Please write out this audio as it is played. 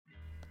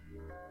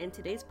In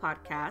today's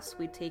podcast,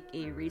 we take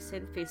a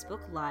recent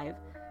Facebook Live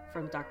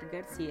from Dr.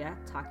 Garcia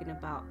talking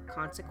about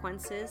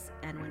consequences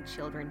and when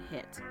children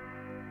hit.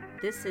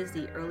 This is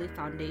the Early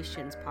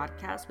Foundations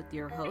podcast with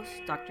your host,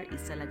 Dr.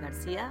 Isela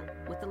Garcia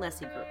with the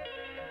Leslie Group.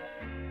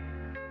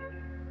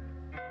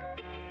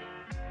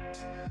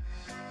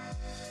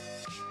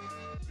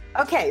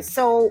 Okay,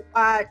 so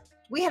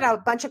we had a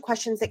bunch of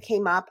questions that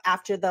came up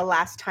after the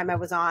last time I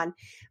was on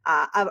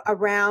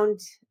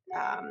around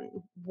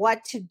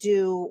what to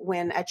do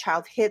when a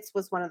child hits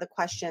was one of the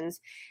questions,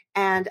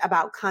 and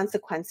about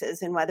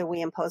consequences and whether we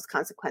impose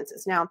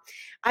consequences. Now,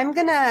 I'm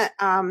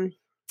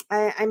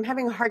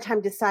having a hard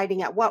time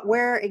deciding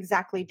where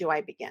exactly do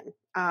I begin.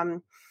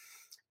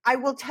 I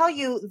will tell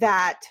you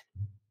that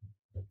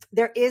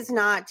there is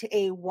not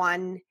a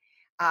one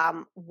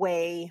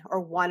way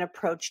or one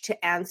approach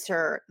to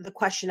answer the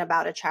question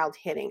about a child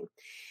hitting.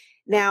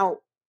 Now,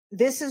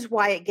 this is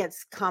why it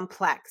gets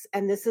complex.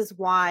 And this is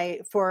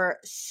why for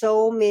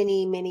so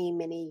many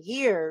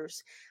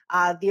years,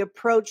 the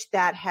approach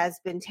that has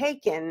been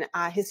taken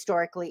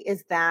historically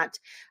is that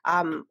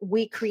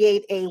we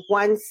create a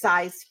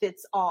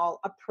one-size-fits-all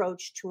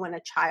approach to when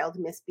a child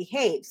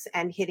misbehaves.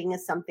 And hitting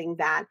is something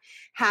that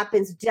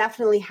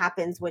definitely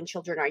happens when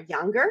children are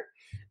younger.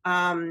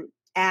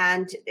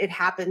 And it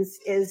happens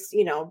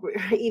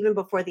even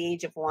before the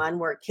age of 1,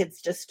 where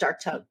kids just start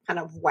to kind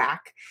of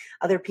whack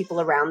other people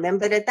around them.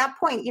 But at that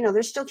point,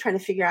 they're still trying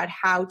to figure out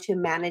how to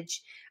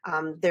manage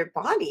their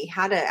body,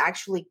 how to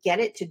actually get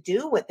it to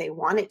do what they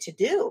want it to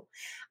do.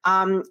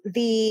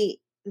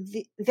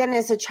 Then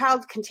as a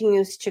child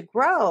continues to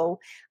grow,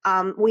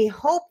 we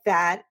hope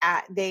that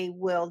they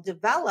will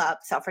develop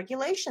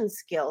self-regulation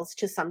skills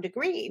to some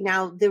degree.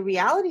 Now, the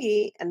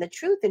reality and the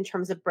truth in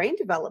terms of brain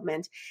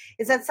development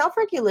is that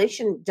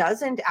self-regulation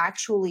doesn't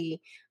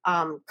actually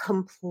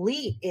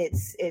complete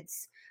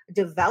its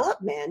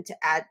development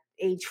at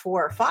age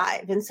 4 or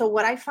 5. And so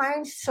what I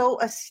find so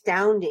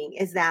astounding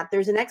is that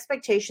there's an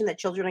expectation that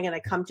children are going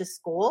to come to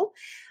school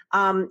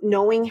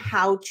knowing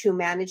how to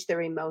manage their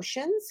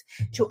emotions,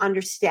 to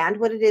understand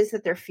what it is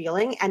that they're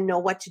feeling and know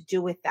what to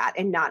do with that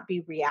and not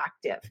be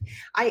reactive.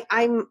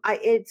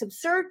 It's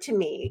absurd to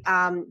me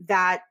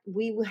that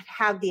we would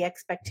have the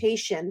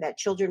expectation that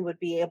children would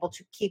be able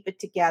to keep it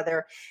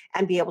together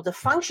and be able to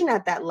function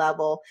at that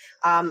level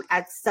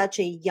at such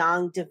a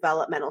young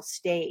developmental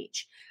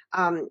stage.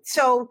 And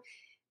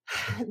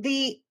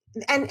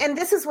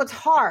this is what's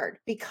hard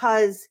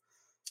because,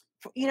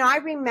 I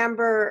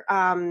remember,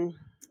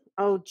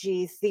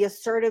 the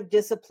assertive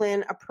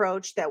discipline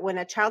approach that when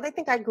a child, I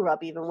think I grew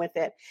up even with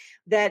it,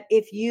 that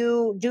if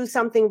you do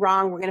something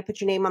wrong, we're going to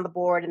put your name on the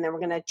board and then we're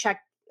going to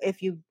check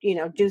if you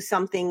do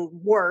something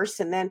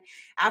worse. And then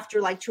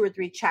after like 2 or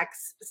 3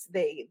 checks,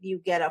 you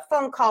get a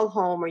phone call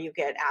home or you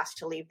get asked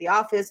to leave the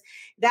office.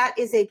 That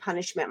is a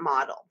punishment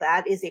model.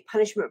 That is a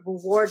punishment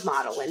reward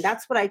model. And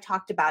that's what I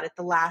talked about at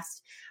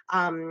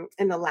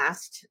in the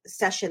last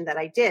session that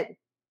I did.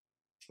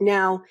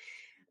 Now,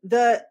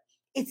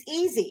 it's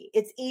easy,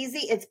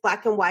 it's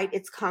black and white,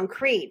 it's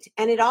concrete.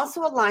 And it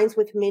also aligns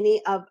with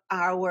many of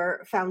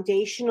our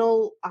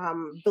foundational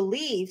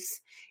beliefs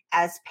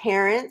as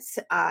parents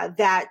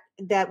that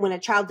when a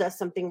child does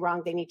something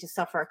wrong, they need to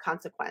suffer a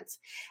consequence.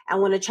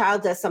 And when a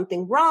child does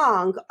something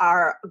wrong,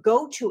 our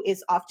go-to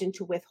is often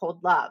to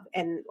withhold love.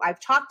 And I've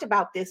talked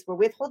about this, where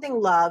withholding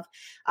love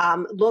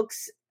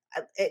looks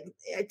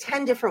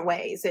 10 different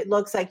ways. It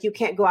looks like you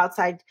can't go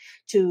outside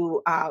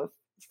to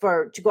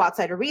go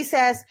outside a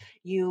recess.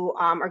 You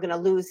are going to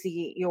lose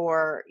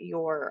your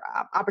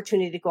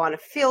opportunity to go on a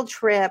field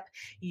trip.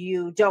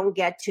 You don't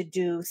get to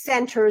do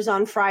centers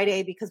on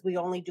Friday because we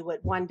only do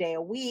it 1 day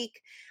a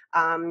week.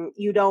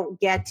 You don't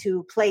get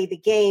to play the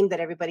game that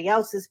everybody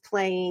else is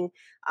playing.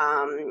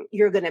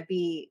 You're going to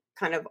be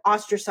kind of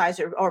ostracized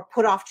or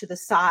put off to the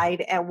side,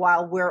 and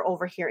while we're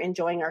over here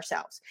enjoying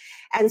ourselves.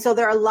 And so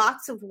there are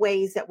lots of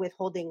ways that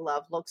withholding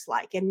love looks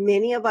like. And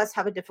many of us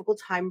have a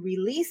difficult time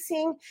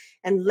releasing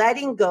and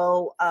letting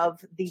go of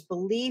the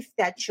belief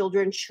that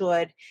children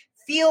should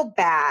feel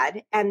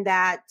bad, and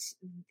that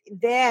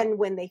then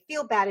when they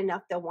feel bad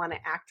enough, they'll want to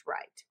act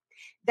right.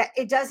 That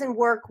it doesn't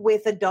work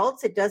with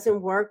adults. It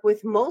doesn't work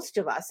with most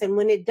of us. And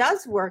when it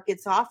does work,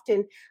 it's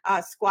often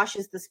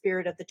squashes the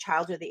spirit of the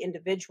child or the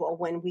individual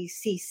when we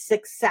see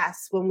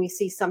success, when we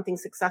see something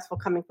successful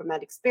coming from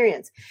that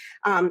experience.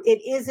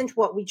 It isn't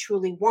what we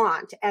truly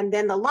want. And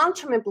then the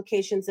long-term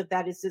implications of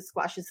that is it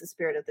squashes the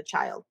spirit of the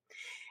child.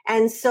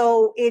 And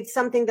so it's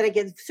something that I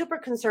get super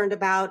concerned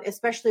about,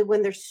 especially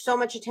when there's so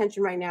much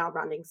attention right now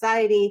around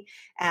anxiety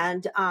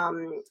and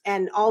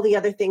all the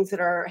other things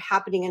that are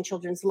happening in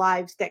children's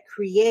lives that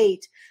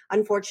create,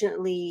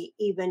 unfortunately,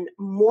 even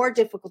more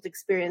difficult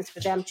experience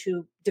for them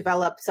to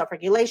develop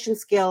self-regulation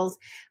skills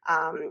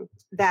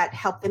that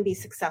help them be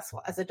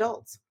successful as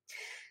adults.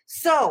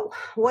 So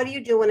what do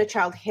you do when a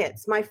child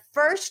hits? My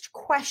first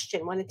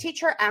question, when a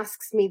teacher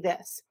asks me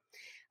this,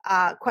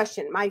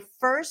 my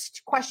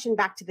first question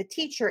back to the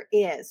teacher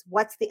is,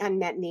 what's the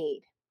unmet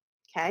need?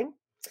 Okay.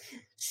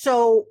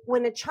 So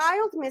when a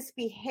child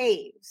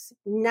misbehaves,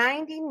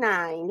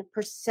 99%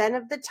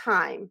 of the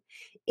time,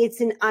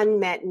 it's an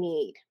unmet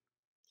need.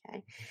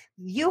 Okay.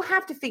 You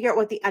have to figure out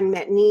what the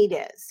unmet need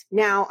is.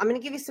 Now, I'm going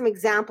to give you some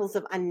examples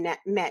of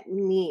unmet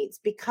needs,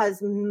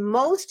 because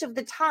most of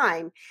the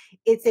time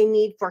it's a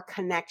need for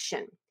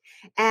connection.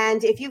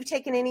 And if you've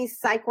taken any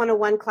Psych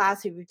 101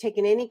 class, if you've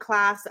taken any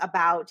class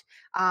about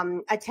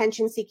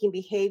attention-seeking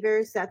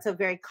behaviors, that's a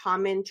very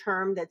common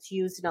term that's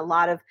used in a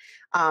lot of,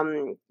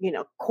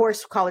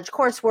 college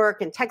coursework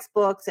and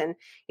textbooks. And,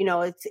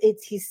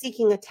 he's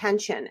seeking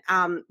attention.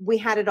 We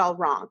had it all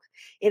wrong.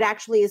 It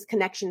actually is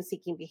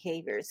connection-seeking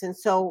behaviors. And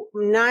so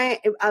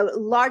a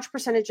large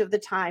percentage of the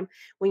time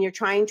when you're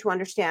trying to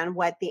understand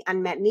what the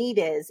unmet need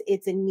is,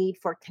 it's a need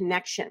for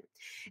connection.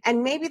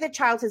 And maybe the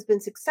child has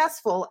been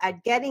successful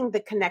at getting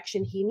the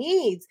connection he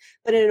needs,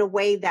 but in a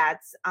way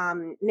that's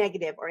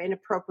negative or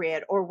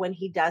inappropriate, or when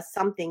he does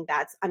something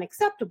that's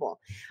unacceptable.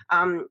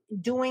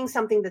 Doing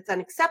something that's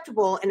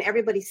unacceptable and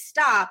everybody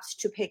stops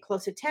to pay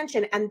close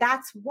attention. And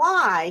that's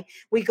why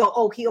we go,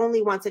 oh, he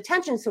only wants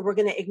attention, so we're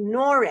going to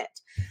ignore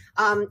it.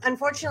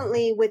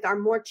 Unfortunately, with our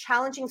more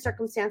challenging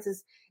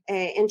circumstances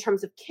in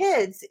terms of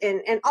kids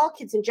and all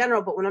kids in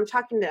general, but when I'm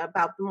talking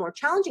about the more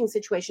challenging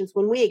situations,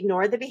 when we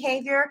ignore the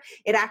behavior,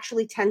 it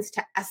actually tends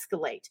to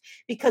escalate,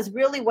 because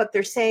really what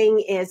they're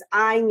saying is,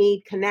 I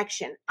need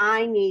connection.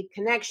 I need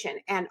connection.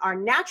 And our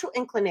natural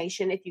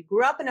inclination, if you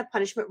grew up in a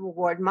punishment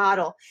reward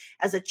model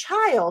as a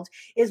child,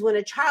 is when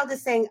a child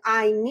is saying,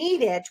 I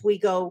need it, we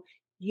go,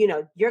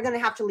 you're going to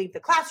have to leave the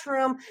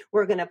classroom.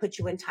 We're going to put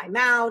you in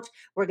timeout.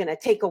 We're going to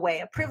take away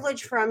a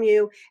privilege from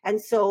you.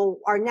 And so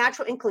our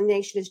natural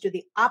inclination is to do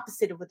the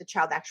opposite of what the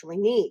child actually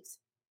needs.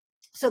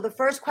 So the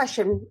first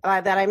question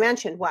that I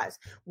mentioned was,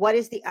 what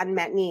is the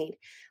unmet need?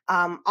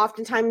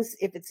 Oftentimes,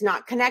 if it's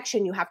not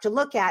connection, you have to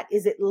look at,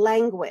 is it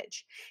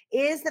language?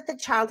 Is that the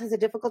child has a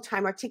difficult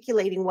time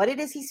articulating what it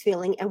is he's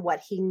feeling and what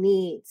he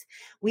needs?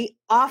 We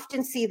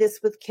often see this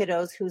with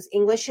kiddos whose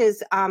English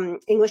is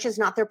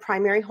not their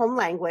primary home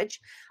language,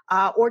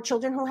 or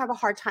children who have a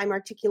hard time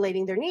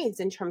articulating their needs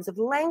in terms of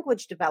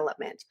language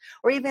development,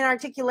 or even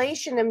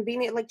articulation and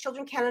being like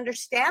children can't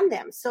understand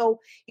them. So,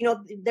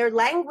 their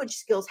language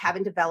skills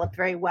haven't developed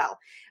very well.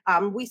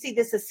 We see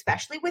this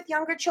especially with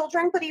younger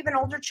children, but even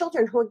older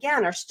children who,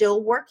 again, are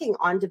still working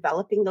on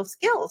developing those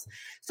skills.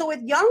 So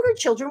with younger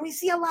children, we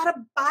see a lot of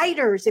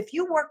biters. If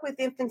you work with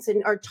infants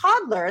or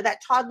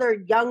toddler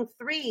young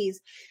threes,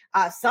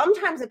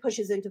 sometimes it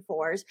pushes into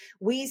fours.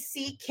 We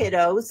see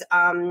kiddos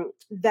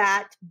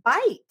that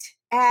bite.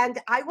 And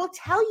I will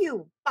tell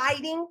you,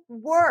 biting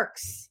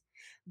works.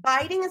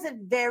 Biting is a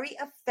very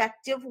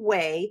effective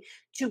way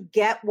to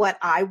get what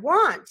I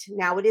want.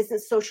 Now, it isn't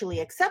socially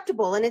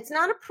acceptable, and it's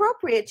not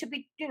appropriate to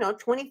be,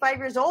 25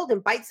 years old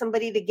and bite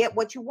somebody to get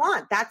what you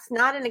want. That's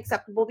not an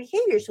acceptable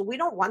behavior. So we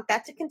don't want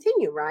that to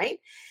continue, right?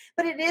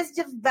 But it is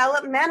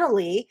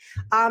developmentally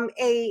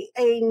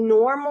a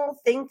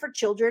normal thing for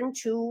children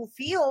to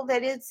feel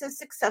that it's a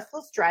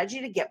successful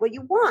strategy to get what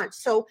you want.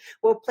 So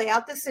we'll play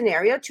out the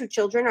scenario. Two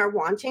children are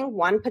wanting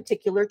one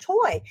particular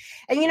toy.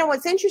 And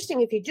what's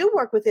interesting, if you do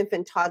work with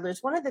infant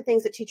toddlers, one of the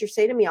things that teachers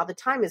say to me all the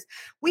time is,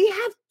 we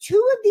have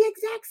two of the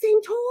exact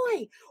same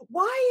toy.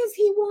 Why is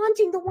he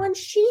wanting the one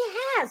she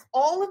has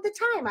all of the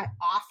time? I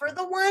offer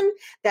the one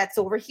that's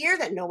over here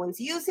that no one's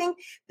using.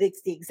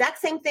 It's the exact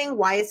same thing.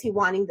 Why is he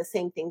wanting the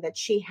same thing that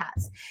she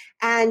has?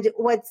 And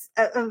what's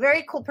a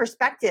very cool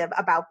perspective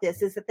about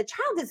this is that the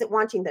child isn't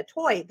wanting the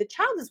toy. The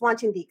child is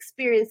wanting the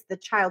experience the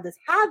child is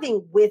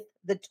having with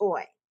the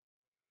toy.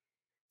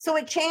 So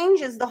it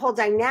changes the whole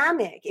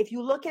dynamic. If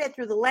you look at it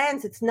through the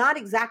lens, it's not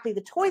exactly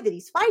the toy that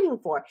he's fighting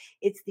for.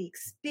 It's the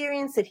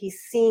experience that he's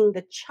seeing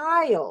the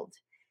child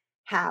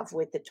have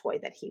with the toy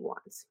that he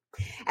wants.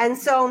 And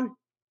so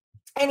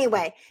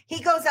anyway,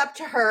 he goes up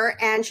to her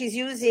and she's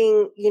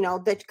using,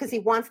 because he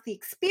wants the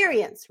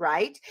experience,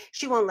 right?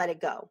 She won't let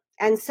it go.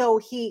 And so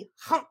he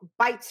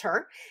bites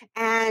her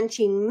and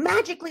she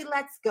magically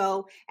lets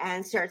go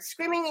and starts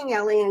screaming and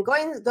yelling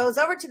and goes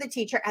over to the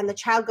teacher, and the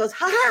child goes,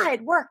 ha,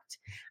 it worked.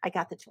 I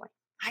got the toy.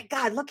 My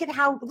God, look at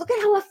how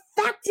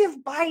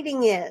effective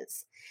biting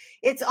is.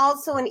 It's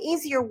also an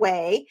easier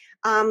way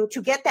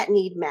to get that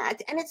need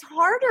met, and it's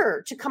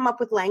harder to come up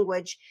with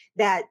language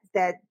that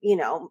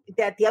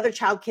the other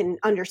child can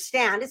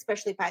understand,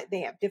 especially if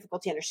they have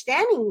difficulty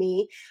understanding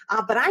me.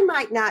 But I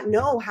might not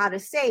know how to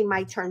say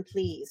 "my turn,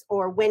 please"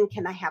 or "when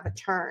can I have a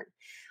turn."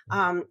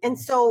 And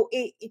so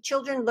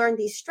children learn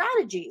these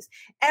strategies.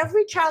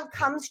 Every child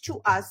comes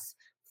to us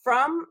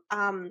from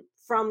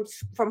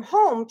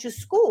home to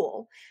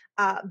school,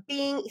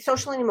 being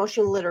social and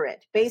emotionally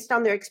literate based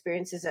on their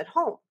experiences at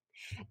home.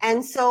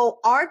 And so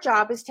our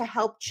job is to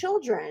help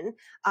children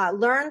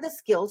learn the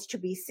skills to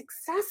be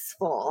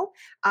successful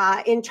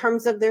in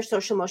terms of their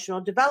social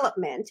emotional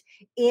development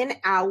in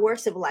our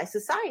civilized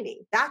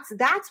society.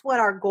 That's what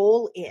our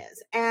goal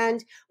is.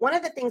 And one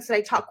of the things that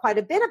I talk quite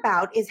a bit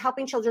about is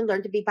helping children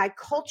learn to be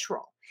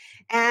bicultural.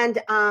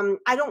 And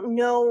I don't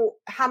know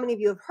how many of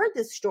you have heard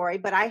this story,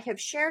 but I have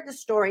shared the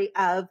story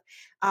of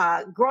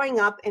growing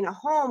up in a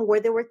home where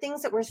there were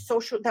things that were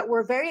social, that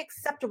were very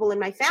acceptable in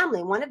my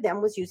family. One of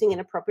them was using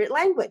inappropriate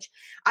language.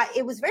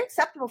 It was very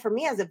acceptable for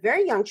me as a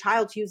very young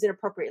child to use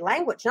inappropriate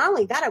language. Not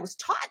only that, I was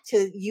taught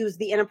to use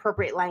the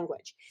inappropriate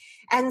language.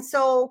 And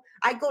so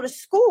I go to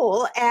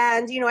school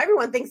and,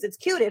 everyone thinks it's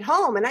cute at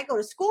home. And I go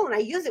to school and I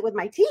use it with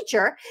my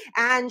teacher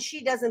and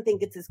she doesn't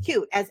think it's as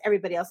cute as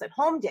everybody else at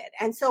home did.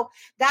 And so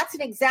that's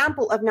an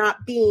example of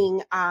not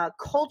being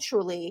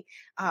culturally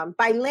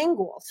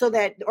bilingual,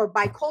 or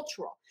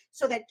bicultural,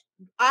 so that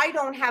I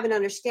don't have an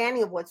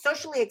understanding of what's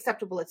socially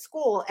acceptable at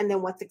school and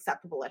then what's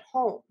acceptable at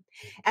home.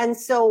 And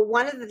so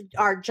one of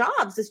our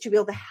jobs is to be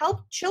able to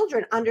help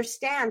children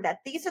understand that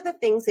these are the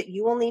things that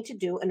you will need to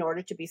do in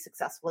order to be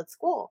successful at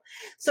school.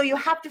 So you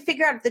have to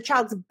figure out if the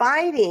child's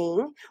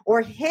biting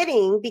or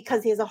hitting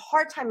because he has a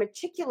hard time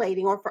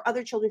articulating, or for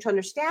other children to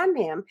understand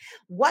him,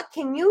 what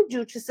can you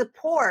do to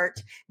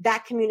support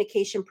that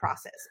communication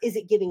process? Is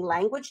it giving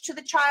language to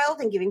the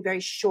child and giving very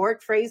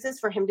short phrases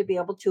for him to be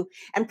able to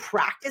and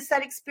practice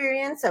that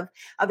experience of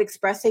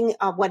expressing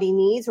what he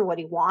needs or what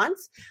he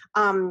wants?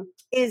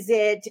 Is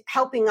it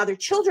helping other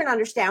children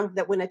understand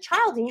that when a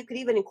child, and you could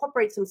even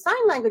incorporate some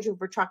sign language if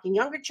we're talking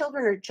younger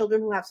children or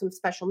children who have some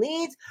special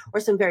needs or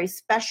some very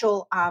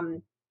special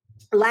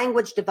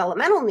language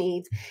developmental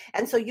needs.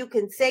 And so you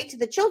can say to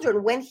the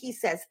children, when he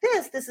says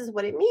this is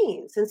what it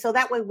means. And so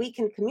that way we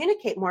can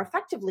communicate more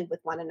effectively with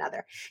one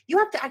another. You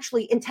have to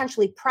actually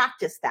intentionally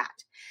practice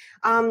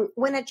that.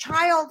 When a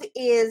child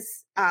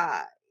is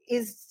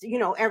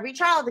every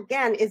child,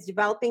 again, is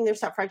developing their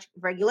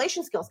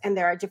self-regulation skills, and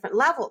there are different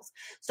levels.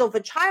 So if a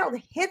child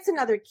hits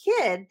another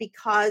kid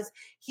because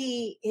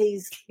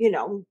he's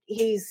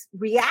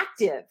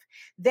reactive,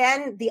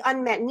 then the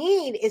unmet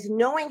need is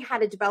knowing how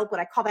to develop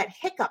what I call that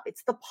hiccup.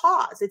 It's the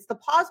pause. It's the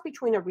pause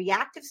between a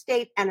reactive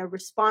state and a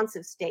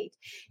responsive state.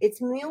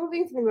 It's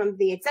moving from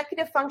the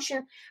executive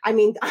function. I'm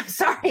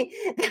sorry,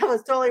 that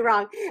was totally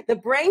wrong. The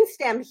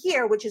brainstem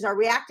here, which is our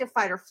reactive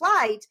fight or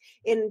flight,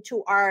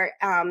 into our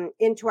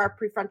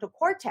prefrontal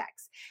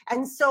cortex.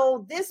 And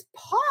so this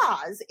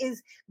pause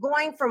is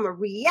going from a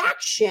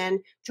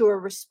reaction to a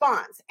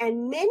response.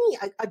 And many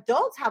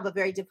adults have a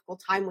very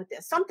difficult time with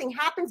this. Something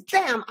happens,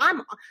 bam,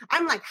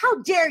 I'm like,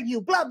 how dare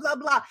you, blah, blah,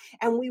 blah.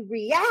 And we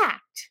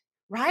react,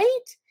 right?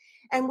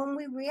 And when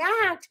we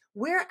react,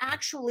 we're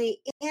actually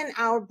in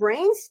our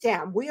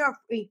brainstem. We are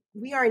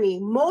in an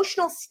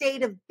emotional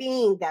state of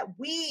being that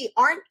we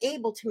aren't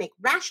able to make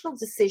rational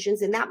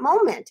decisions in that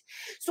moment.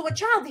 So a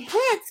child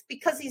hits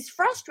because he's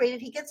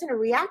frustrated. He gets in a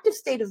reactive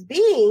state of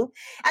being.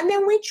 And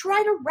then we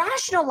try to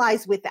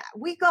rationalize with that.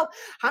 We go,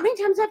 how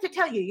many times do I have to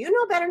tell you, you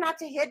know better not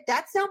to hit?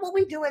 That's not what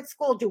we do at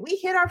school. Do we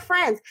hit our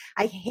friends?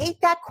 I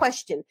hate that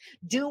question.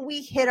 Do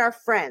we hit our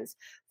friends?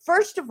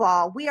 First of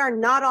all, we are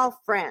not all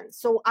friends.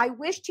 So I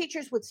wish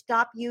teachers would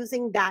stop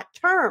using that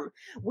term.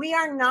 We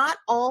are not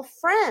all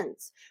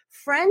friends.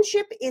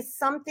 Friendship is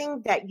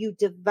something that you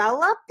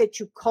develop,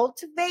 that you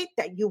cultivate,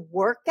 that you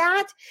work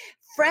at.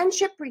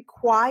 Friendship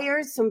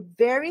requires some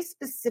very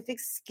specific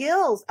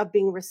skills of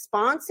being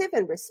responsive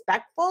and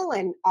respectful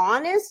and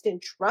honest and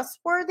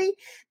trustworthy.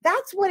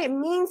 That's what it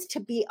means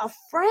to be a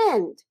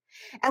friend.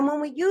 And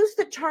when we use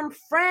the term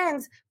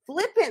friends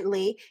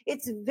flippantly,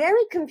 it's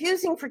very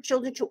confusing for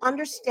children to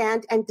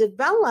understand and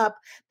develop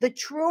the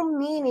true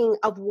meaning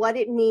of what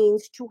it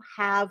means to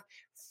have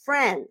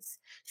friends.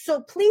 So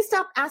please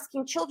stop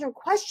asking children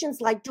questions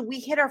like, do we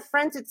hit our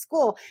friends at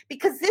school?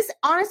 Because this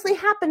honestly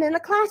happened in a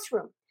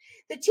classroom.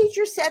 The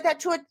teacher said that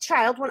to a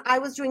child when I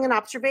was doing an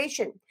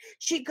observation.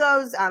 She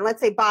goes,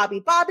 let's say,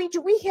 Bobby,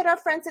 do we hit our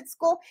friends at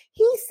school?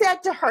 He said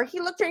to her, he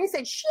looked at her and he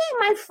said, she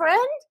ain't my friend.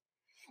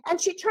 And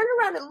she turned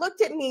around and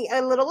looked at me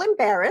a little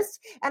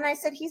embarrassed. And I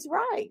said, he's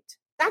right.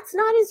 That's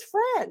not his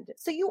friend.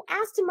 So you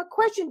asked him a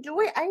question. No,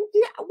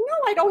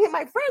 I don't hit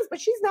my friends,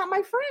 but she's not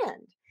my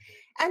friend.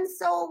 And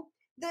so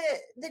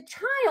the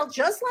child,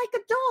 just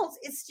like adults,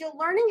 is still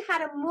learning how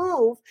to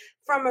move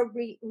from a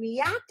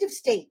reactive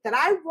state that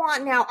I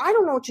want now. I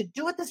don't know what to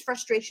do with this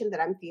frustration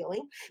that I'm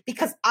feeling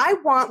because I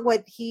want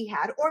what he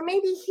had, or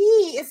maybe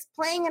he is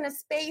playing in a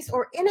space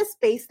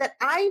that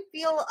I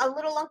feel a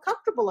little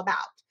uncomfortable about.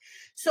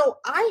 So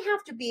I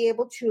have to be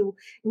able to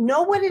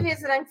know what it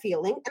is that I'm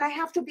feeling, and I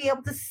have to be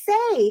able to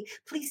say,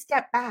 please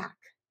step back.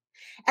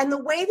 And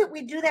the way that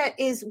we do that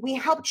is we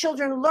help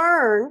children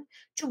learn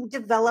to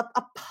develop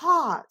a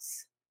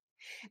pause.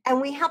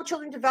 And we help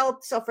children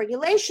develop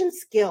self-regulation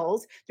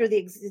skills through the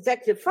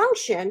executive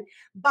function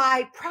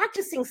by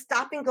practicing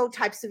stop and go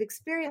types of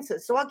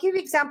experiences. So I'll give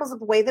you examples of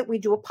the way that we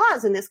do a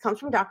pause. And this comes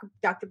from Dr.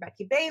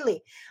 Becky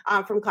Bailey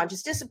from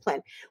Conscious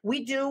Discipline.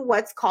 We do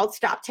what's called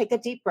stop, take a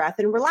deep breath,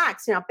 and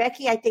relax. Now,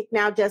 Becky, I think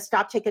now does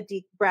stop, take a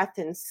deep breath,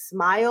 and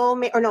smile,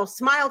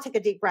 smile, take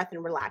a deep breath,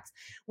 and relax.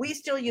 We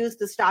still use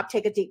the stop,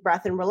 take a deep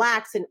breath, and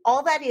relax. And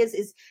all that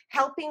is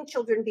helping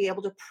children be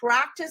able to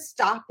practice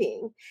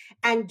stopping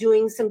and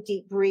doing some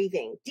deep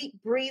breathing. Deep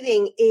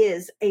breathing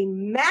is a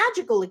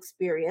magical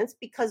experience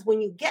because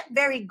when you get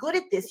very good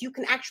at this, you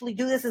can actually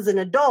do this as an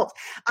adult.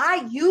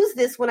 I use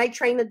this when I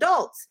train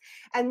adults.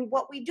 And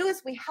what we do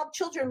is we help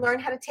children learn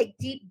how to take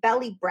deep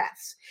belly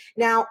breaths.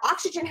 Now,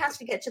 oxygen has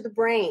to get to the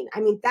brain.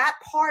 I mean, that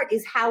part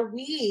is how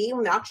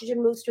when the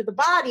oxygen moves through the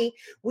body,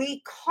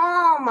 we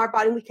calm our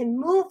body. We can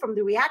move from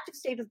the reactive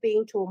state of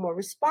being to a more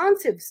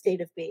responsive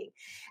state of being.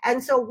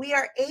 And so we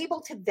are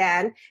able to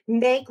then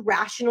make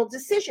rational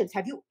decisions.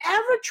 Have you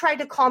ever tried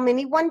to calm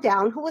anyone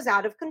down who was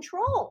out of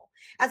control?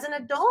 As an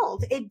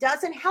adult, it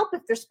doesn't help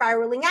if they're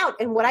spiraling out.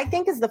 And what I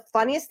think is the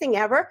funniest thing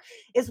ever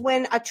is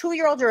when a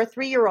 2-year-old or a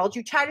 3-year-old,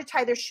 you try to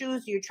tie their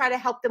shoes, you try to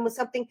help them with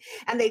something,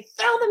 and they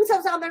throw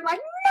themselves out. They're like,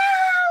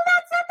 no,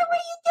 that's not the way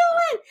you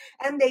do it.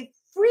 And they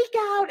freak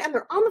out and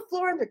they're on the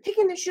floor and they're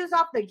taking their shoes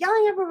off. They're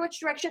yelling every which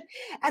direction.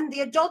 And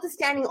the adult is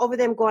standing over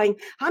them going,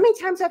 how many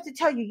times do I have to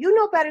tell you, you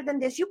know better than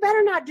this. You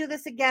better not do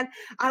this again.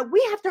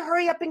 We have to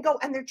hurry up and go.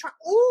 And they're trying,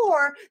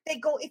 or they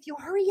go, if you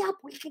hurry up,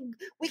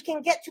 we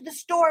can get to the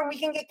store and we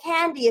can get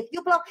candy. If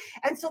you blow.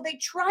 And so they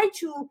try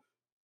to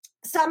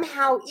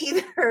somehow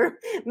either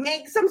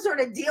make some sort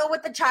of deal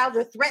with the child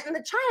or threaten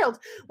the child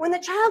when the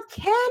child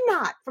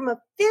cannot, from a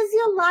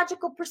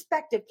physiological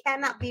perspective,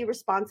 cannot be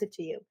responsive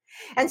to you.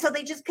 And so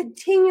they just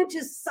continue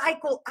to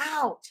cycle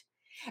out.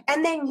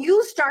 And then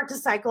you start to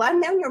cycle out,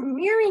 and then you're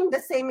mirroring the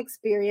same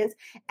experience,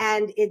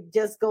 and it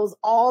just goes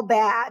all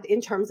bad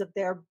in terms of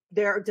their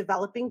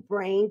developing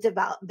brain,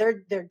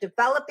 they're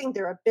developing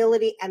their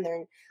ability and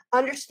their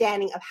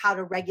understanding of how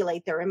to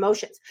regulate their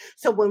emotions.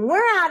 So when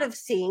we're out of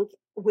sync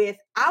with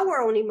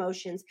our own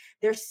emotions,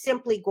 they're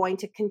simply going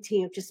to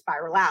continue to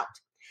spiral out.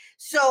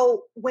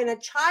 So when a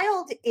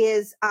child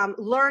is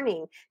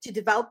learning to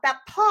develop that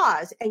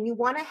pause, and you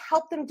want to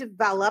help them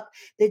develop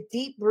the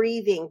deep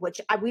breathing,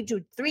 which we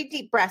do 3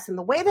 deep breaths. And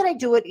the way that I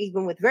do it,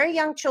 even with very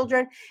young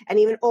children and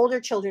even older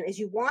children, is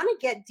you want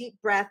to get deep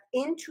breath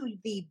into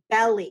the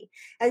belly.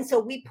 And so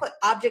we put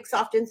objects,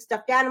 often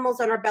stuffed animals,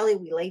 on our belly.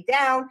 We lay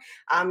down.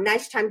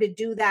 Nice time to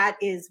do that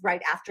is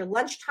right after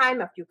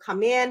lunchtime. After you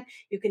come in,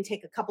 you can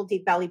take a couple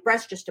deep belly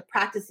breaths just to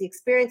practice the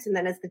experience. And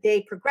then as the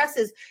day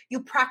progresses,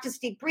 you practice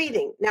deep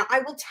breathing. Now, I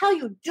will tell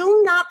you,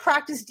 do not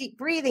practice deep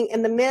breathing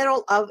in the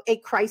middle of a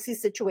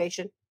crisis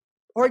situation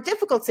or a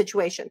difficult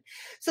situation.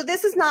 So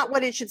this is not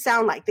what it should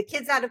sound like. The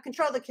kid's out of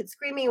control, the kid's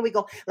screaming, and we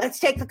go, let's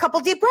take a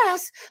couple deep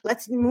breaths.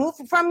 Let's move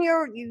from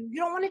you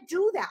don't want to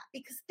do that,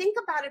 because think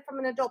about it from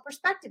an adult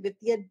perspective. If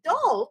the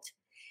adult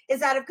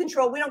is out of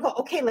control, we don't go,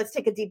 okay, let's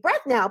take a deep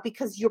breath now,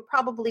 because you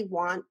probably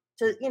want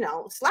to,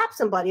 slap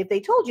somebody if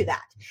they told you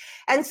that.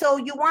 And so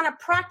you want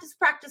to practice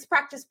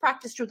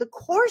through the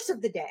course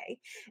of the day,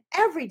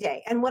 every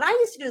day. And what I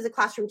used to do as a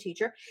classroom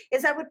teacher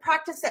is I would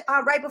practice it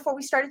right before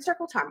we started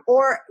circle time,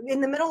 or in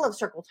the middle of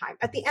circle time,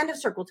 at the end of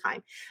circle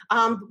time,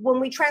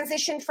 when we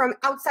transitioned from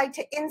outside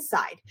to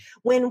inside,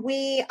 when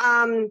we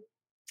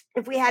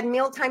if we had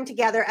mealtime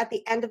together at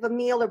the end of a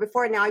meal or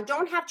before. Now, I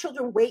don't have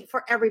children wait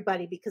for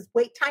everybody, because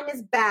wait time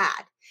is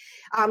bad.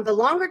 The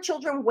longer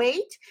children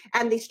wait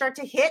and they start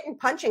to hit and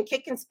punch and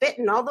kick and spit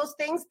and all those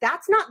things,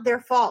 that's not their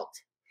fault.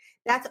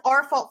 That's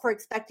our fault for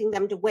expecting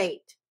them to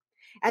wait.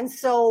 And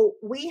so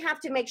we have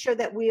to make sure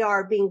that we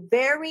are being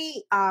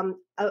very,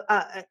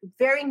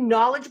 very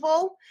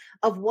knowledgeable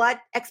of what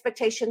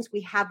expectations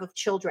we have of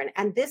children.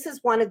 And this is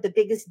one of the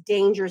biggest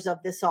dangers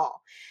of this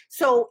all.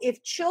 So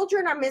if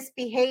children are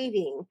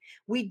misbehaving,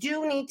 we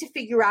do need to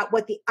figure out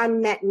what the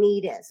unmet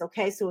need is.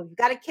 Okay. So if you've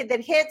got a kid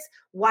that hits,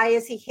 why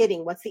is he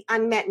hitting? What's the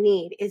unmet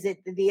need? Is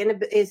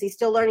he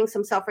still learning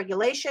some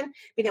self-regulation,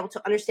 being able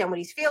to understand what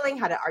he's feeling,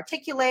 how to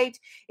articulate?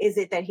 Is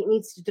it that he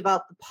needs to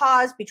develop the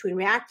pause between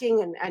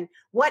reacting, and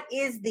what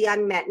is the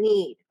unmet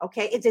need?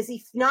 Okay. Does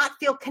he not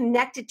feel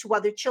connected to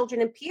other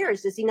children and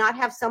peers? Does he not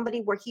have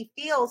somebody where he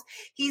feels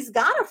he's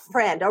got a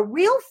friend, a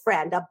real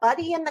friend, a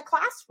buddy in the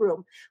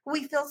classroom who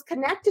he feels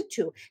connected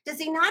to? Does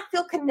he not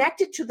feel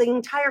connected to the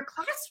entire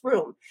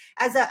classroom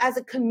as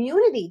a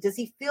community? Does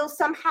he feel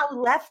somehow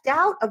left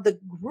out of the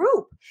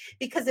group?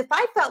 Because if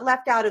I felt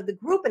left out of the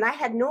group and I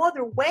had no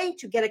other way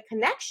to get a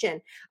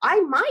connection,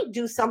 I might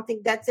do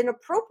something that's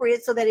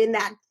inappropriate, so that in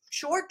that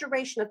short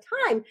duration of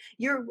time,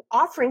 you're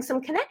offering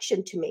some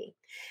connection to me.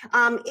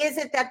 Is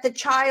it that the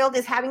child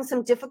is having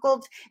some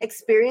difficult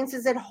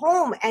experiences at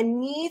home and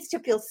needs to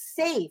feel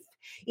safe,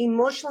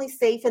 emotionally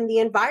safe in the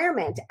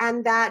environment,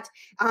 and that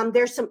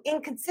there's some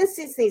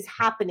inconsistencies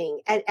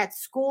happening at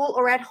school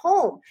or at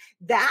home?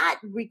 That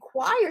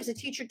requires a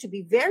teacher to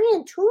be very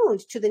in tune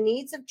to the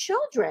needs of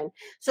children,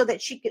 so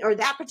that she can, or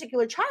that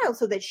particular child,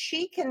 so that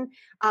she can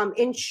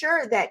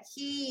ensure that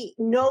he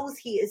knows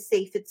he is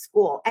safe at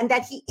school and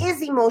that he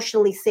is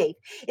emotionally safe.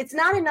 It's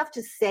not enough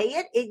to say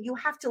it. You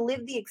have to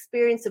live the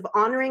experience of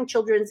honoring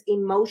children's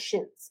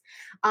emotions.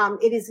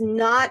 It is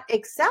not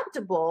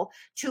acceptable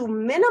to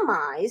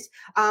minimize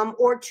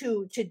or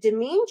to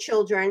demean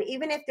children,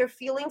 even if they're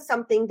feeling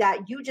something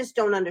that you just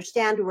don't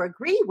understand or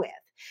agree with.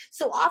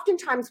 So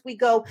oftentimes we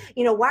go,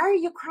 why are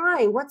you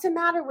crying? What's the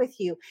matter with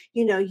you?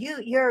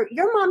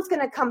 Your mom's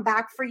going to come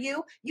back for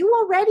you. You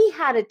already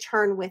had a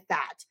turn with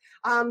that.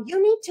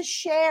 You need to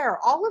share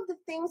all of the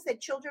things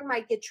that children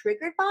might get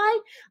triggered by.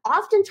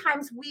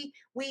 Oftentimes we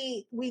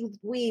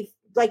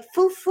like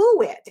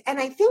foo-foo it. And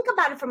I think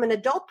about it from an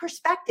adult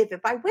perspective.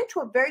 If I went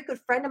to a very good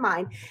friend of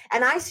mine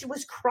and I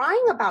was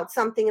crying about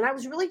something and I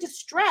was really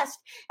distressed,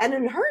 and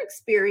in her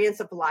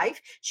experience of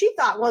life, she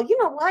thought, well, you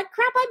know what?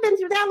 Crap, I've been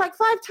through that like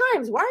 5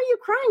 times. Why are you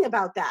crying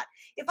about that?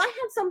 If I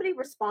had somebody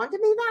respond to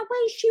me that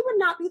way, she would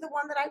not be the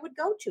one that I would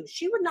go to.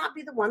 She would not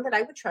be the one that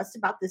I would trust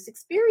about this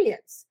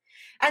experience.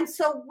 And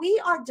so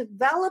we are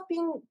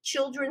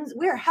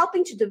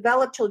helping to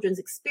develop children's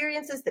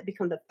experiences that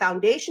become the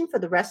foundation for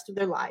the rest of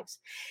their lives,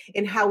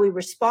 in how we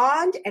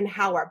respond and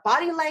how our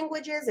body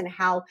language is and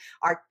how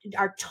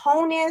our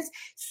tone is.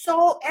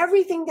 So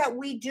everything that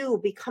we do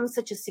becomes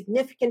such a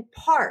significant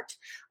part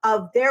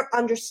of their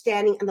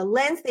understanding and the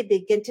lens they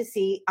begin to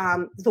see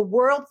the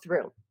world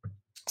through.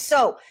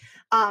 So,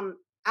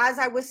 as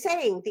I was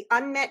saying, the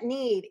unmet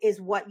need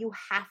is what you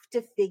have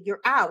to figure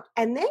out.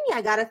 And then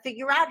you got to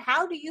figure out,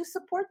 how do you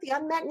support the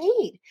unmet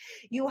need?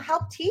 You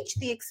help teach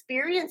the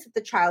experience that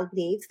the child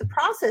needs, the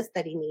process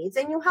that he needs,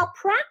 and you help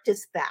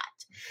practice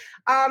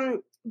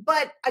that.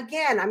 But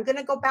again, I'm going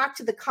to go back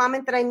to the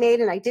comment that I made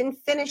and I didn't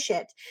finish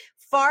it.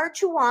 Far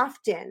too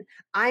often,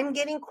 I'm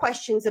getting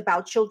questions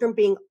about children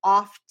being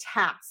off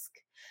task.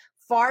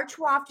 Far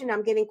too often,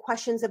 I'm getting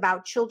questions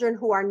about children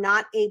who are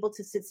not able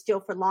to sit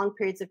still for long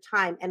periods of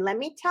time. And let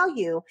me tell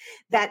you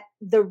that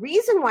the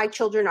reason why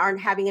children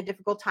aren't having a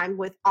difficult time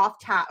with off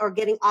task or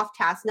getting off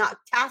task, not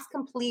task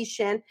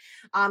completion,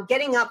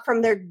 getting up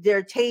from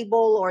their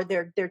table or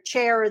their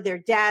chair or their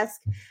desk,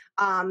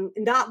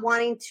 not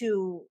wanting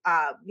to,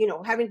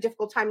 having a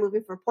difficult time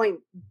moving from point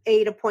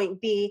A to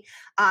point B,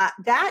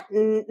 that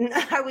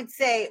I would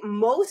say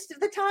most of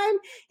the time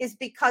is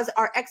because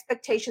our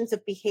expectations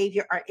of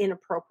behavior are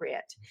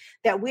inappropriate,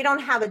 that we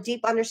don't have a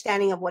deep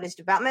understanding of what is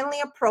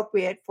developmentally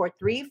appropriate for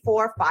 3,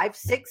 4, 5,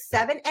 6,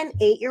 7, and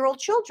 8-year-old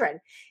children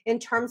in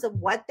terms of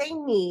what they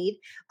need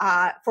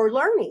for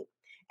learning.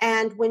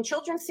 And when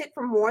children sit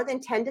for more than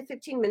 10 to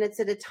 15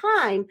 minutes at a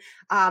time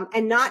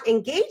and not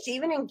engaged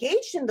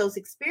in those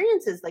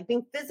experiences, like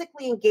being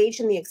physically engaged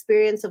in the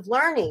experience of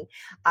learning,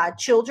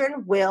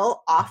 children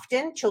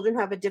who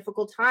have a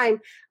difficult time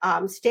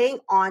staying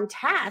on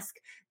task,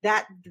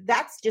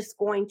 that's just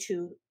going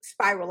to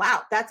spiral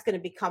out. That's going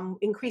to become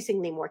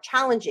increasingly more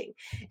challenging.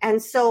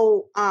 And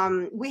so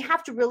we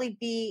have to really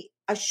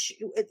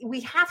we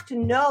have to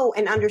know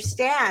and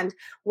understand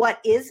what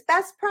is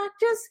best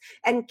practice,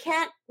 and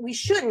we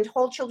shouldn't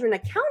hold children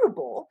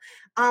accountable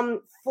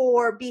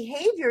for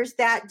behaviors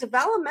that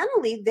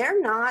developmentally they're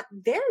not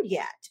there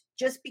yet,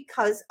 just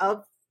because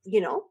of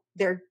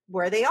they're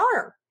where they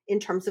are in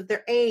terms of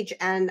their age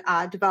and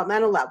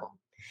developmental level.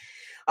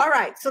 All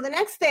right, so the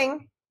next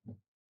thing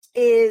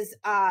is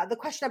the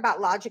question about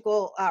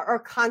logical or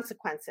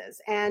consequences.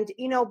 And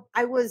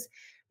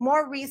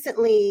more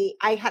recently,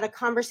 I had a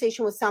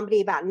conversation with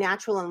somebody about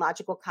natural and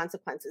logical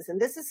consequences. And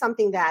this is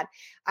something that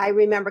I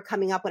remember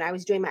coming up when I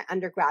was doing my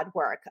undergrad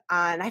work.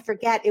 And I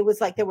forget, it was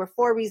like there were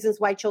 4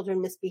 reasons why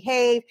children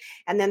misbehave.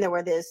 And then there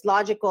were this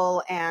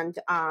logical and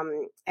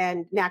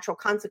natural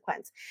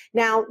consequence.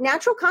 Now,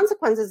 natural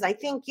consequences, I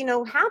think,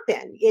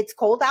 happen. It's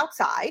cold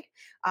outside.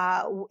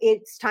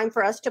 It's time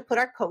for us to put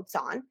our coats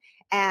on.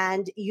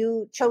 And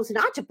you chose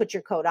not to put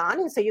your coat on,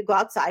 and so you go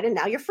outside and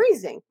now you're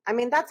freezing. I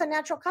mean, that's a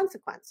natural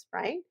consequence,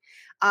 right?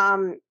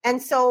 And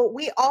so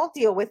we all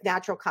deal with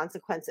natural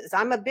consequences.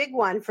 I'm a big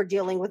one for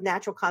dealing with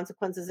natural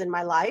consequences in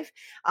my life.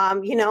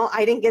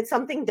 I didn't get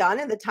something done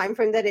in the time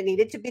frame that it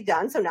needed to be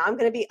done, so now I'm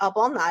going to be up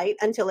all night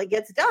until it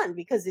gets done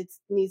because it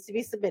needs to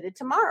be submitted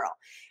tomorrow.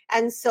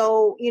 And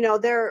so,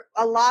 there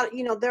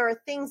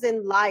are things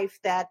in life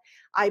that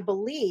I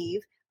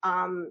believe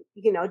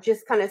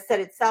just kind of set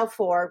itself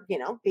for,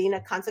 being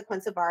a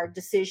consequence of our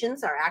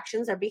decisions, our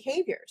actions, our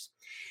behaviors.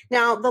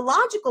 Now, the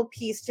logical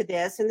piece to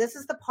this, and this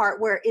is the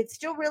part where it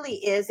still really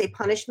is a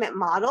punishment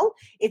model,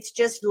 it's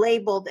just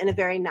labeled in a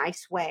very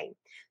nice way.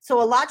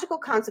 So a logical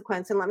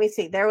consequence, and let me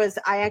see,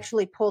 I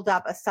actually pulled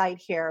up a site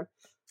here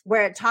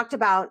where it talked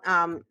about,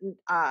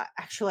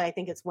 actually, I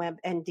think it's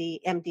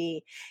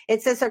WebMD.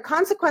 It says, are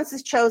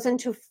consequences chosen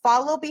to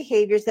follow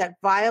behaviors that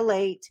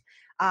violate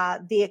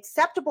the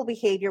acceptable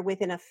behavior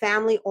within a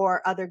family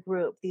or other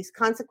group. These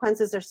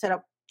consequences are set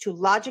up to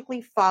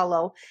logically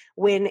follow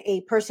when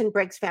a person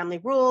breaks family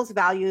rules,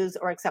 values,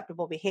 or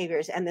acceptable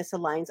behaviors. And this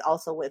aligns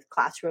also with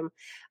classroom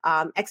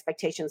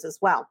expectations as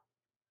well.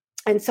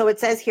 And so it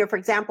says here, for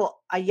example,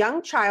 a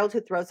young child who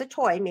throws a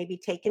toy may be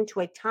taken to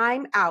a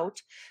time out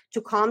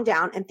to calm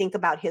down and think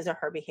about his or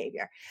her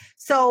behavior.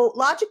 So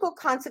logical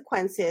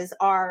consequences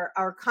are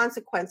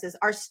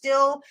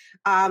still,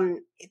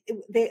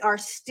 they are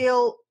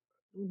still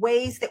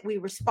ways that we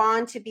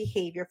respond to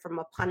behavior from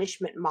a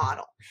punishment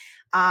model.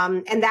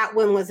 And that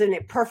one was a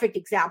perfect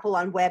example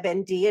on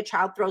WebMD. A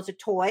child throws a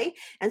toy,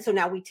 and so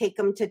now we take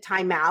him to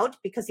timeout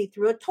because he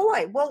threw a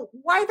toy. Well,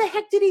 why the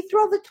heck did he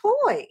throw the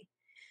toy?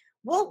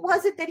 What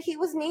was it that he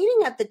was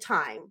needing at the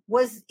time?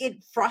 Was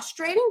it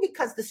frustrating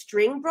because the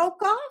string broke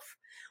off?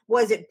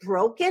 Was it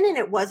broken and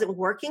it wasn't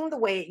working the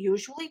way it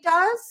usually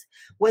does?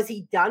 Was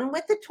he done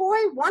with the toy?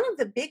 One of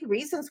the big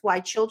reasons why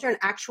children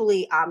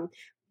actually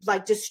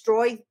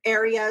destroy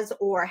areas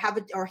or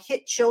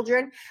hit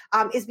children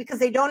is because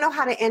they don't know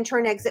how to enter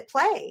and exit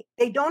play.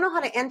 They don't know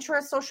how to enter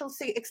a social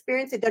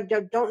experience. They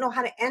don't know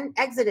how to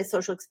exit a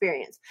social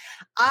experience.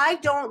 I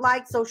don't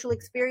like social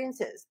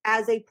experiences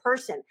as a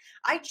person.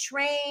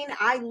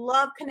 I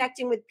love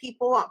connecting with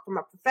people from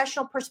a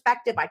professional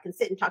perspective. I can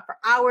sit and talk for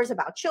hours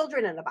about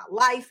children and about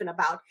life and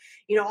about,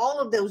 all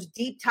of those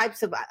deep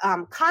types of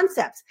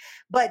concepts.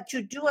 But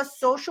to do a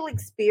social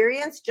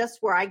experience just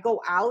where I go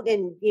out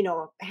and,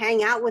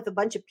 hang out with a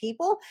bunch of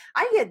people,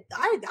 I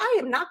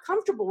am not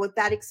comfortable with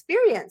that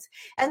experience.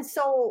 And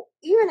so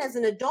even as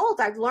an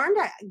adult, I've learned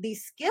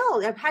these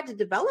skills. I've had to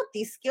develop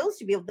these skills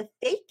to be able to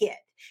fake it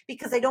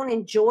because I don't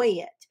enjoy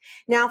it.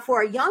 Now,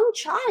 for a young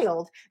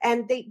child,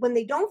 and when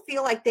they don't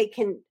feel like they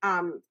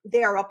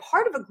are a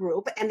part of a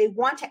group and they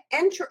want to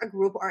enter a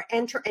group or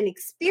enter an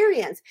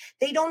experience,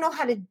 they don't know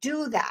how to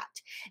do that.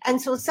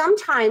 And so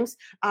sometimes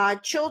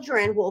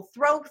children will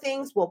throw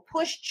things, will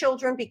push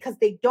children because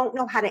they don't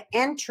know how to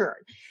enter.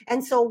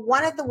 And so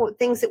one of the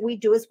things that we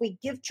do is we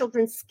give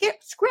children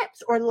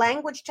scripts or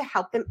language to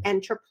help them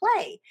enter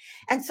play.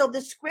 And so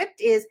the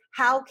script is,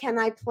 how can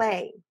I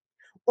play?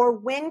 Or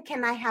when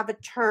can I have a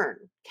turn?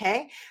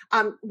 Okay.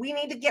 We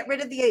need to get rid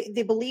of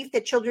the belief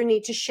that children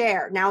need to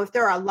share. Now, if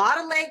there are a lot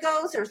of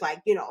Legos, there's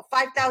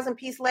 5,000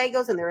 piece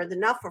Legos and there is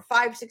enough for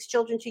 5-6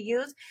 children to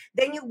use,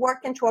 then you work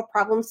into a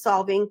problem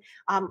solving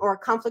or a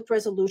conflict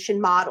resolution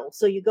model.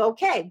 So you go,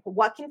 okay,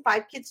 what can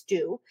 5 kids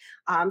do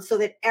so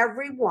that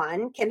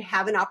everyone can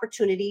have an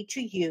opportunity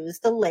to use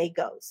the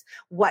Legos?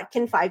 What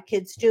can 5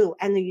 kids do?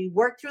 And then you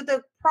work through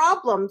the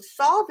problem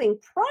solving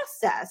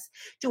process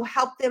to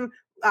help them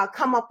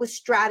come up with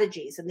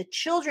strategies, and the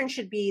children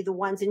should be the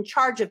ones in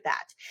charge of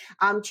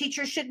that.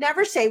 Teachers should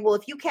never say, well,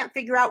 if you can't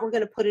figure out, we're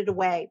going to put it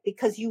away,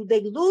 because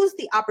they lose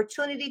the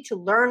opportunity to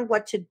learn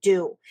what to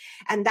do.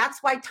 And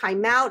that's why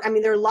timeout,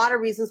 there are a lot of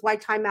reasons why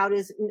timeout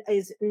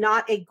is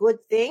not a good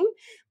thing.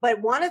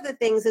 But one of the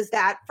things is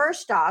that,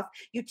 first off,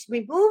 you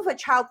remove a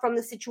child from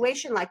the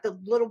situation, like the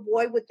little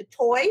boy with the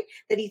toy,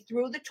 that he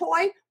threw the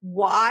toy.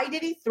 Why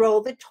did he throw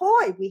the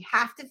toy? We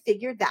have to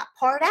figure that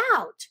part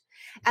out.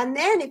 And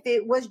then if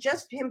it was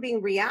just him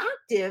being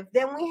reactive,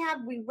 then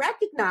we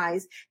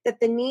recognize that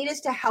the need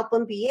is to help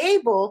him be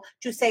able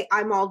to say,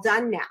 I'm all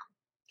done now.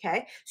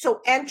 Okay.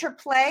 So enter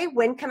play.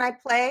 When can I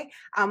play?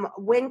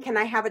 When can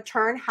I have a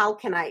turn? How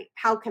can I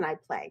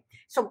play?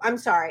 So I'm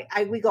sorry.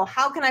 We go,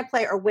 how can I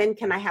play, or when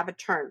can I have a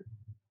turn?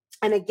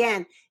 And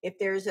again, if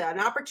there's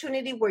an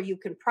opportunity where you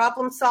can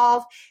problem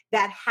solve,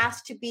 that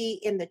has to be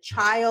in the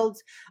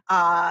child's,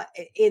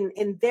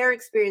 in their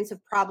experience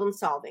of problem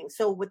solving.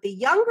 So with the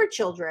younger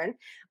children,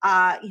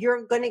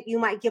 you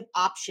might give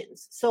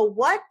options. So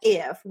what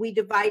if we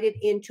divide it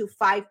into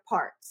 5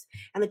 parts?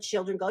 And the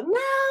children go, no,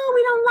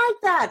 we don't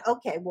like that.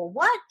 Okay, well,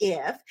 what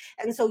if?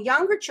 And so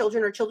younger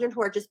children, or children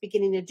who are just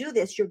beginning to do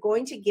this, you're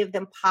going to give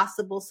them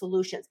possible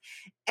solutions.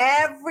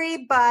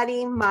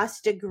 Everybody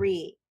must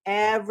agree.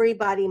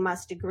 Everybody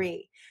must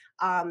agree.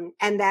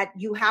 And that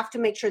you have to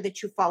make sure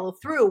that you follow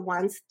through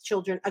once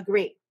children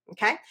agree.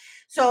 Okay.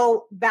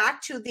 So back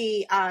to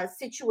the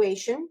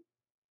situation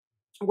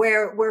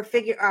where we're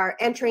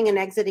entering and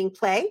exiting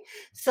play.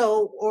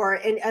 So, or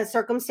in a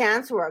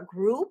circumstance or a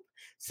group.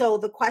 So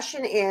the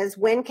question is,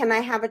 when can I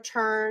have a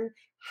turn?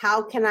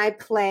 How can I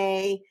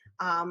play?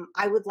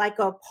 I would like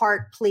a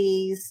part,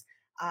 please.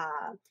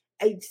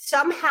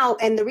 Somehow,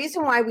 and the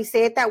reason why we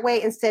say it that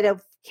way instead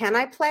of can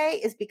I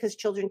play is because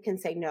children can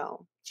say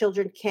no.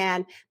 Children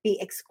can be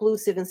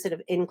exclusive instead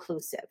of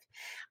inclusive.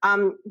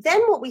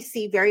 Then what we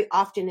see very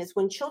often is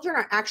when children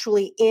are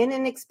actually in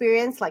an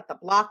experience like the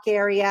block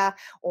area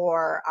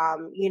or,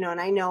 and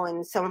I know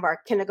in some of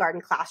our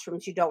kindergarten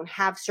classrooms, you don't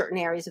have certain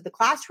areas of the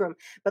classroom,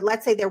 but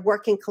let's say they're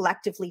working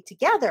collectively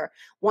together.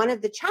 One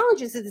of the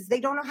challenges is they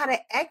don't know how to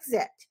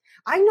exit.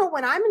 I know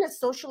when I'm in a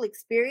social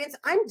experience,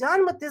 I'm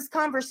done with this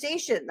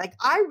conversation. Like,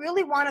 I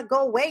really want to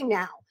go away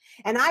now.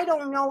 And I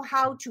don't know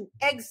how to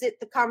exit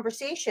the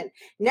conversation.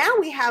 Now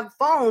we have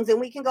phones and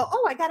we can go,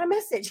 oh, I got a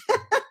message.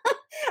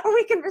 Or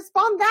we can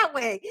respond that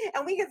way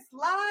and we can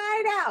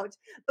slide out.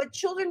 But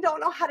children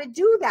don't know how to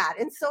do that.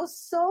 And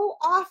so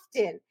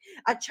often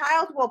a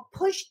child will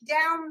push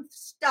down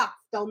stuff.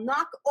 They'll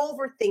knock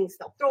over things.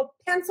 They'll throw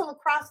a pencil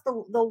across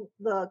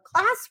the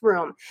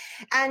classroom.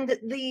 And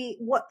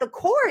what the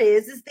core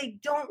is they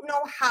don't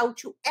know how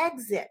to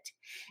exit.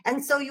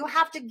 And so you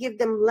have to give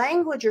them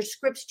language or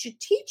scripts to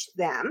teach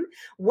them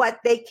what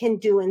they can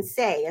do and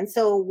say. And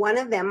so one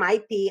of them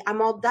might be,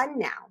 I'm all done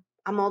now.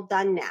 I'm all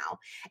done now.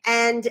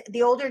 And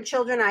the older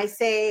children, I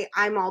say,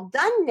 I'm all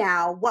done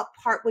now. What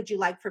part would you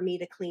like for me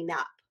to clean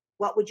up?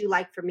 What would you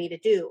like for me to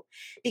do?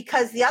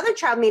 Because the other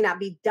child may not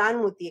be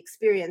done with the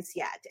experience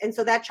yet. And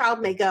so that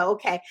child may go,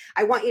 okay,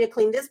 I want you to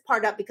clean this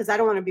part up because I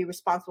don't want to be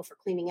responsible for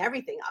cleaning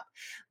everything up.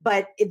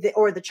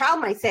 Or the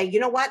child might say, you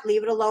know what,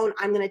 leave it alone.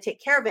 I'm going to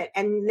take care of it.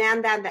 And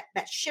then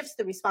that shifts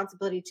the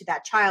responsibility to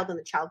that child, and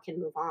the child can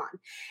move on.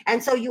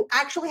 And so you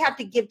actually have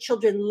to give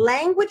children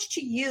language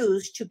to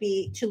use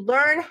to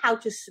learn how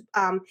to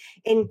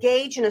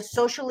engage in a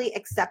socially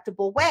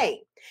acceptable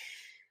way.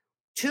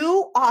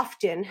 Too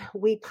often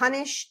we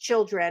punish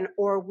children,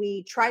 or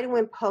we try to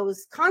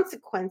impose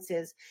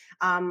consequences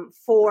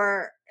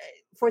for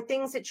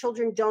things that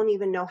children don't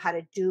even know how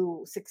to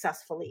do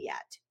successfully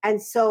yet. And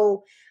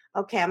so,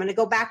 okay, I'm going to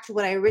go back to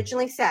what I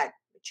originally said.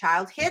 The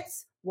child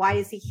hits. Why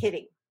is he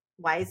hitting?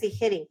 Why is he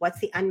hitting?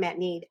 What's the unmet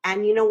need?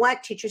 And you know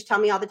what? Teachers tell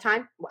me all the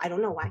time, well, I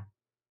don't know why.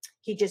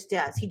 He just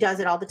does. He does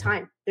it all the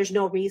time. There's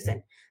no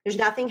reason. There's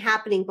nothing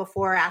happening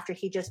before or after.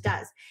 He just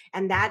does.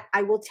 And that,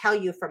 I will tell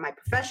you from my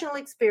professional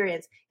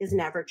experience, is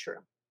never true.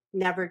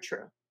 Never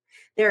true.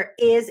 There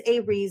is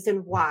a reason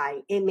why.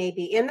 It may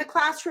be in the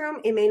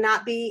classroom. It may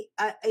not be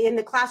in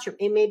the classroom.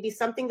 It may be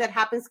something that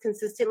happens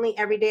consistently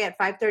every day at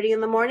 5:30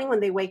 in the morning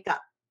when they wake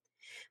up.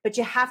 But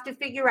you have to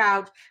figure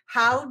out,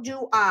 how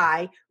do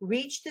I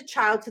reach the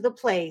child to the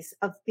place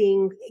of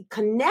being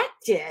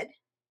connected,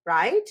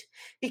 right?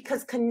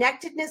 Because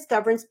connectedness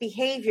governs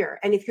behavior.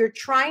 And if you're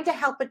trying to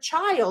help a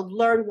child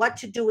learn what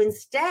to do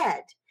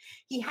instead,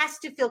 he has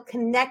to feel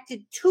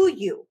connected to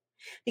you.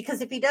 Because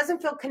if he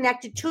doesn't feel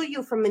connected to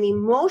you from an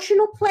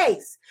emotional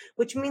place,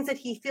 which means that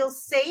he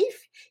feels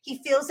safe,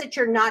 he feels that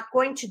you're not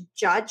going to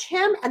judge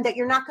him and that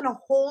you're not going to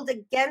hold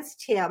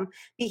against him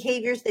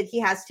behaviors that he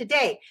has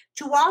today.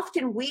 Too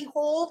often we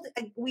hold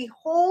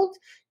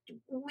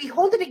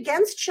it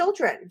against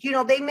children. You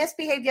know, they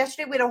misbehaved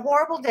yesterday. We had a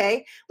horrible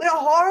day.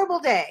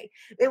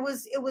 It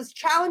was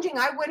challenging.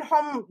 I went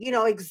home,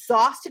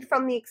 exhausted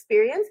from the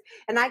experience,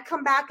 and I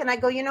come back and I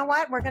go, you know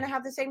what? We're going to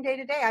have the same day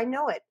today. I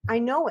know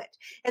it.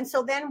 And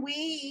so then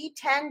we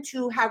tend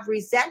to have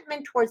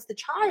resentment towards the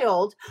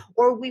child,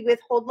 or we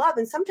withhold love.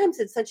 And sometimes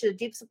it's such a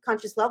deep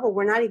subconscious level,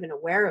 we're not even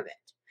aware of it.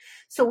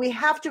 So we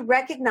have to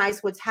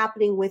recognize what's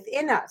happening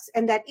within us,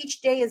 and that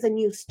each day is a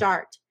new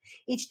start.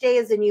 Each day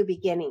is a new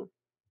beginning.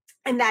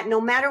 And that no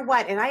matter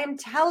what, and I am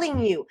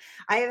telling you,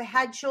 I have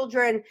had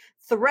children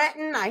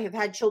threaten, I have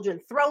had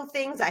children throw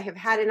things,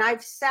 and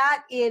I've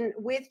sat in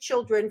with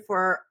children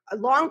for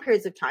long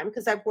periods of time,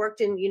 because I've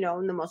worked in,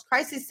 in the most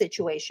crisis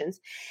situations.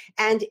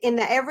 And in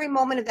every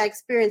moment of that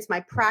experience,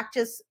 my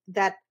practice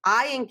that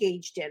I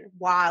engaged in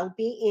while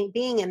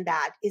being in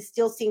that is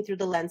still seen through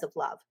the lens of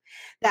love.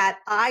 That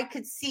I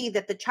could see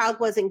that the child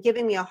wasn't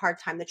giving me a hard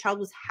time. The child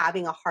was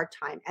having a hard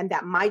time, and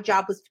that my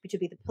job was to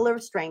be the pillar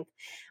of strength.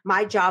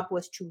 My job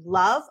was to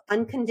love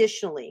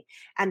unconditionally,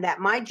 and that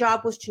my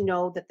job was to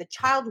know that the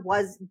child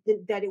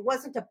that it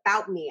wasn't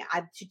about me.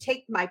 To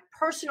take my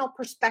personal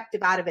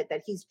perspective out of it,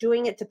 that he's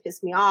doing it to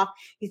piss me off.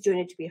 He's doing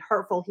it to be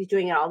hurtful. He's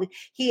doing it all.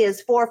 He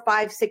is 4,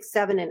 5, 6,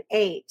 7, and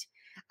 8.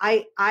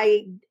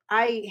 I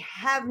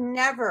have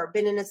never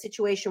been in a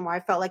situation where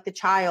I felt like the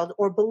child,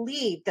 or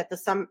believed that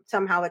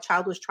somehow a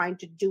child was trying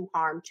to do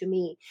harm to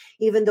me,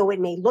 even though it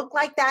may look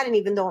like that, and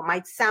even though it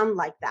might sound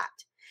like that.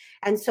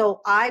 And so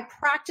I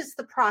practice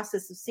the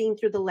process of seeing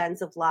through the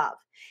lens of love,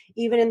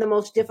 even in the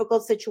most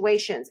difficult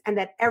situations, and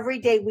that every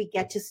day we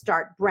get to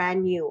start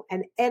brand new.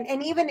 And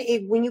even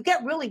when you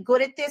get really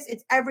good at this,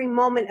 it's every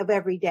moment of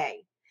every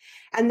day.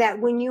 And that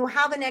when you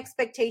have an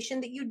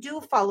expectation, that you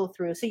do follow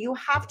through. So you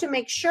have to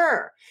make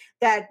sure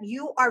that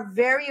you are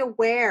very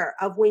aware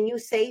of when you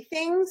say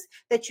things,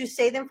 that you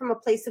say them from a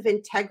place of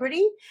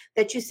integrity,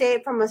 that you say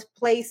it from a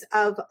place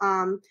of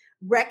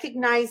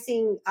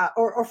recognizing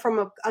or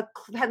from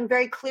having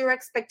very clear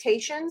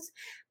expectations.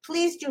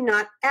 Please do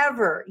not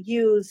ever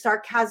use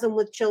sarcasm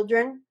with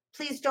children.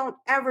 Please don't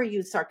ever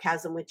use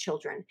sarcasm with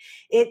children.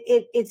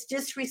 It's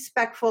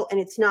disrespectful, and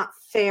it's not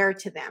fair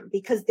to them,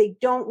 because they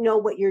don't know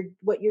what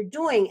you're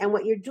doing, and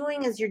what you're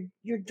doing is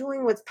you're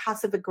doing what's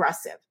passive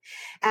aggressive.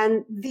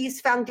 And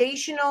these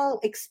foundational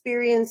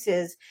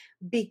experiences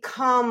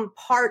become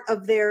part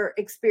of their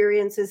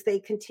experiences. They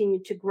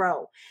continue to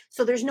grow.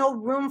 So there's no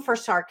room for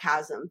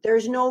sarcasm.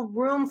 There's no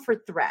room for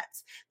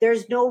threats.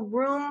 There's no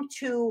room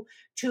to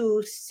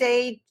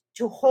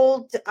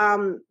hold,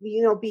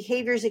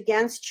 behaviors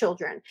against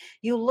children.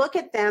 You look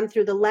at them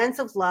through the lens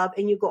of love,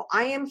 and you go,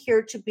 I am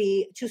here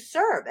to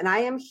serve, and I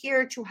am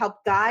here to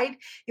help guide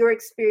your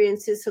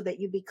experiences so that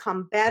you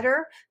become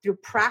better through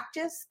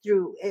practice,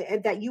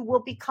 that you will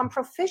become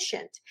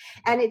proficient.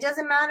 And it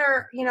doesn't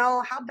matter,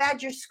 how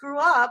bad you screw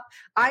up,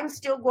 I'm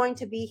still going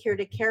to be here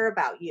to care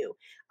about you.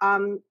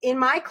 In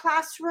my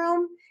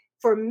classroom,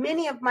 for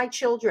many of my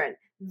children,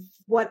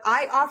 what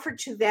I offer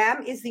to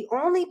them is the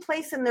only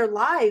place in their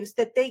lives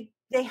that they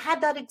they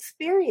had that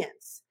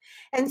experience.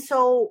 And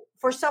so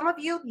for some of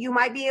you, you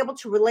might be able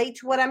to relate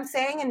to what I'm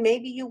saying, and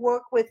maybe you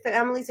work with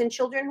families and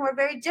children who are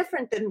very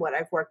different than what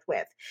I've worked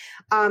with.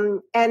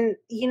 And,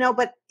 you know,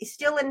 but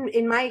still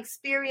in my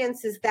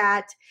experience is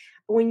that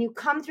when you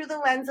come through the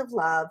lens of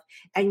love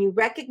and you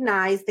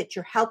recognize that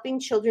you're helping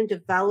children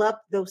develop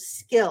those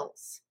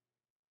skills,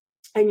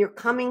 and you're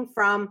coming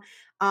from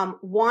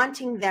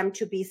wanting them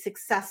to be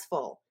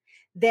successful,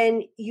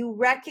 then you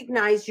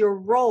recognize your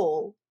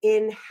role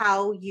in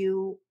how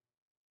you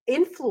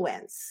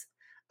influence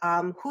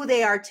who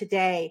they are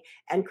today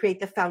and create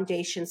the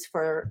foundations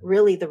for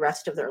really the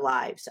rest of their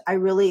lives. I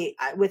really,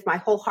 with my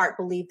whole heart,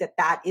 believe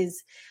that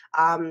is,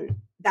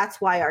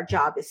 that's why our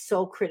job is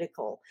so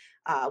critical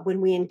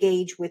when we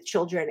engage with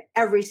children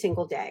every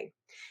single day.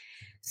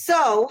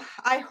 So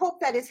I hope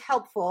that is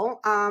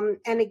helpful.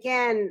 And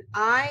again,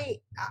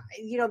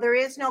 there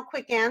is no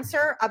quick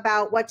answer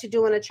about what to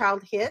do when a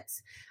child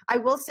hits. I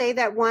will say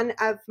that one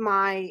of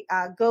my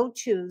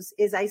go-tos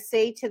is I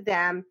say to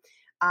them,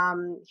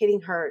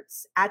 hitting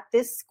hurts at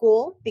this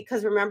school,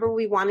 because remember,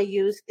 we want to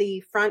use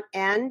the front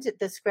end,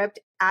 the script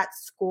at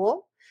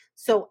school.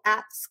 So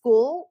at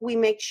school, we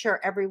make sure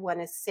everyone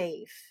is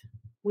safe.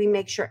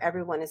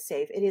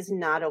 It is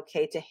not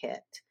okay to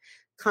hit.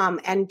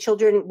 And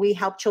children, we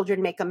help children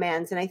make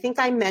amends. And I think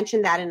I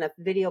mentioned that in a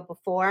video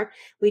before.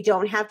 We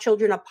don't have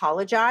children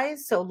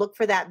apologize. So look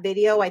for that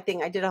video. I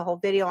think I did a whole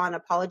video on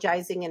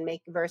apologizing and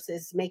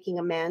versus making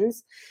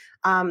amends.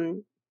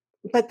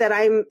 But that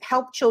I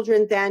help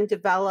children then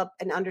develop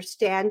an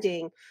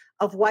understanding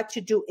of what to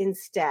do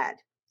instead.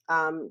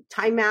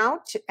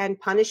 Timeout and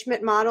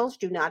punishment models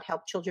do not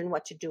help children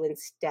what to do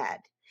instead.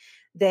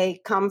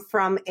 They come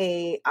from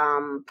a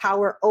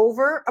power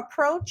over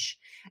approach.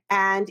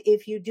 And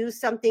if you do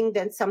something,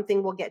 then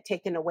something will get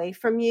taken away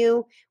from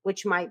you,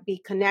 which might be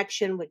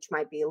connection, which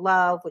might be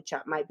love, which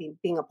might be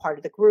being a part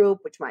of the group,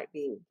 which might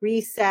be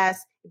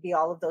recess, it'd be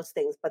all of those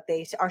things. But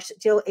they are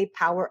still a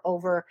power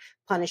over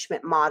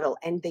punishment model,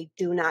 and they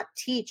do not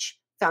teach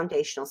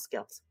foundational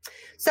skills.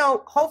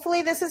 So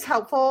hopefully this is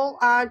helpful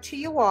to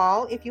you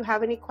all. If you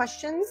have any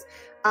questions,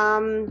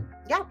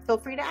 feel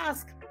free to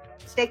ask.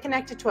 Stay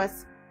connected to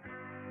us.